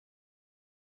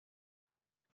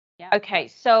Okay,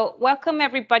 so welcome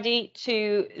everybody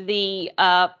to the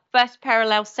first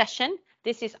parallel session.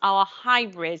 This is our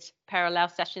hybrid parallel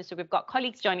session. So we've got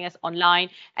colleagues joining us online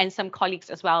and some colleagues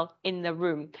as well in the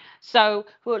room. So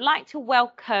we would like to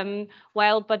welcome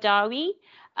Wael Badawy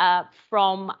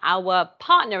from our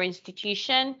partner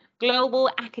institution,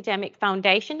 Global Academic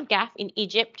Foundation, GAF in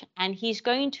Egypt. And he's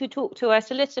going to talk to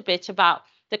us a little bit about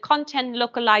the content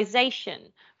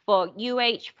localization for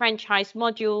UH franchise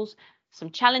modules, some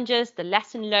challenges, the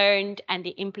lesson learned, and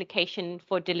the implication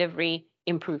for delivery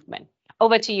improvement.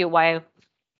 Over to you, Wael.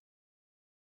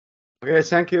 Okay,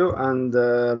 thank you. And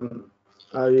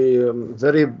I am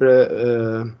very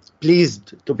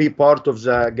pleased to be part of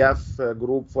the GAF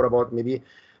group for about maybe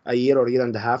a year or year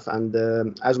and a half. And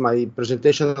as my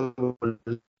presentation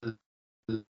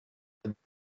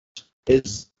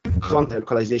is content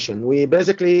localization, we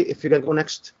basically, if you can go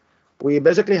next, we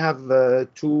basically have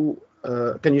two.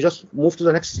 Can you just move to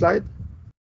the next slide?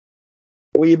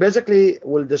 We basically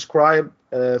will describe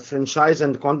franchise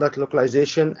and content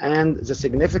localization and the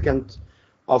significance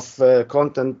of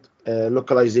content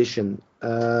localization.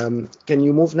 Can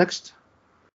you move next?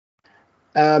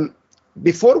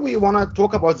 Before we want to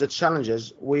talk about the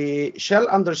challenges, we shall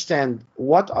understand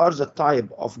what are the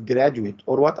type of graduate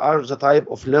or what are the type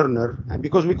of learner,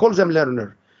 because we call them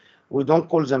learner. We don't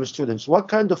call them students. What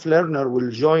kind of learner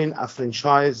will join a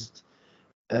franchised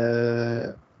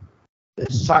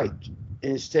site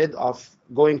instead of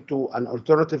going to an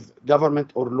alternative government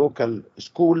or local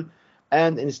school,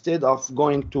 and instead of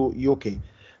going to UK?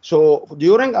 So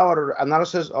during our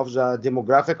analysis of the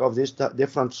demographic of these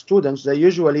different students, they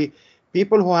usually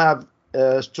people who have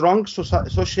strong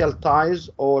social ties,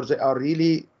 or they are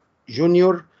really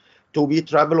junior to be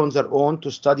travel on their own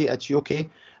to study at UK.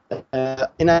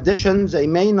 In addition, they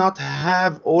may not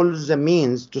have all the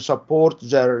means to support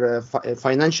their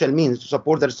financial means to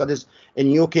support their studies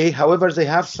in UK. However, they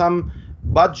have some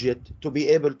budget to be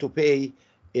able to pay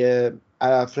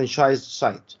a franchise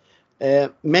site.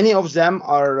 Many of them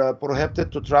are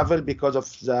prohibited to travel because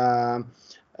of the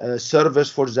service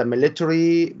for the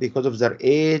military, because of their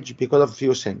age, because of a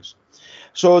few things.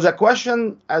 So the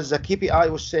question, as the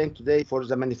KPI was saying today for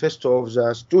the manifesto of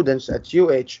the students at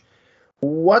UH,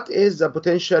 what is the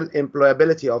potential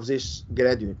employability of this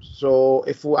graduate? So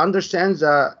if we understand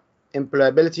the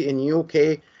employability in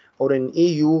UK or in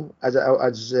EU as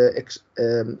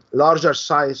larger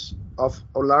size of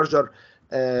or larger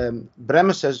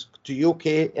premises to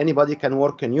UK, anybody can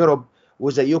work in Europe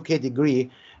with a UK degree.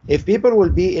 If people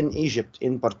will be in Egypt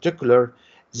in particular,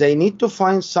 they need to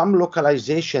find some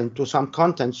localization to some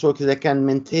content so they can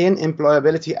maintain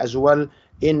employability as well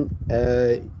in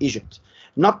Egypt.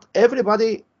 Not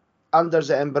everybody under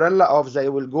the umbrella of they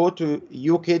will go to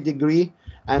UK degree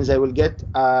and they will get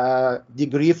a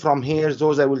degree from here,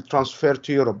 so they will transfer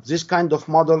to Europe. This kind of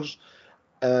models,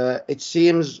 it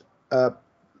seems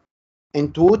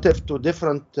intuitive to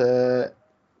different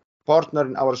partner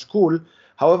in our school.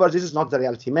 However, this is not the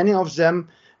reality. Many of them,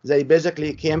 they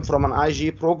basically came from an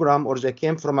IG program, or they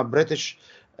came from a British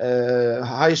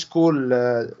high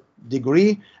school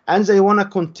degree, and they want to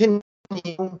continue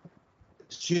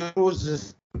choose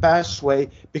this pathway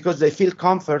because they feel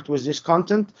comfort with this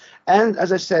content. And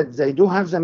as I said, they do have the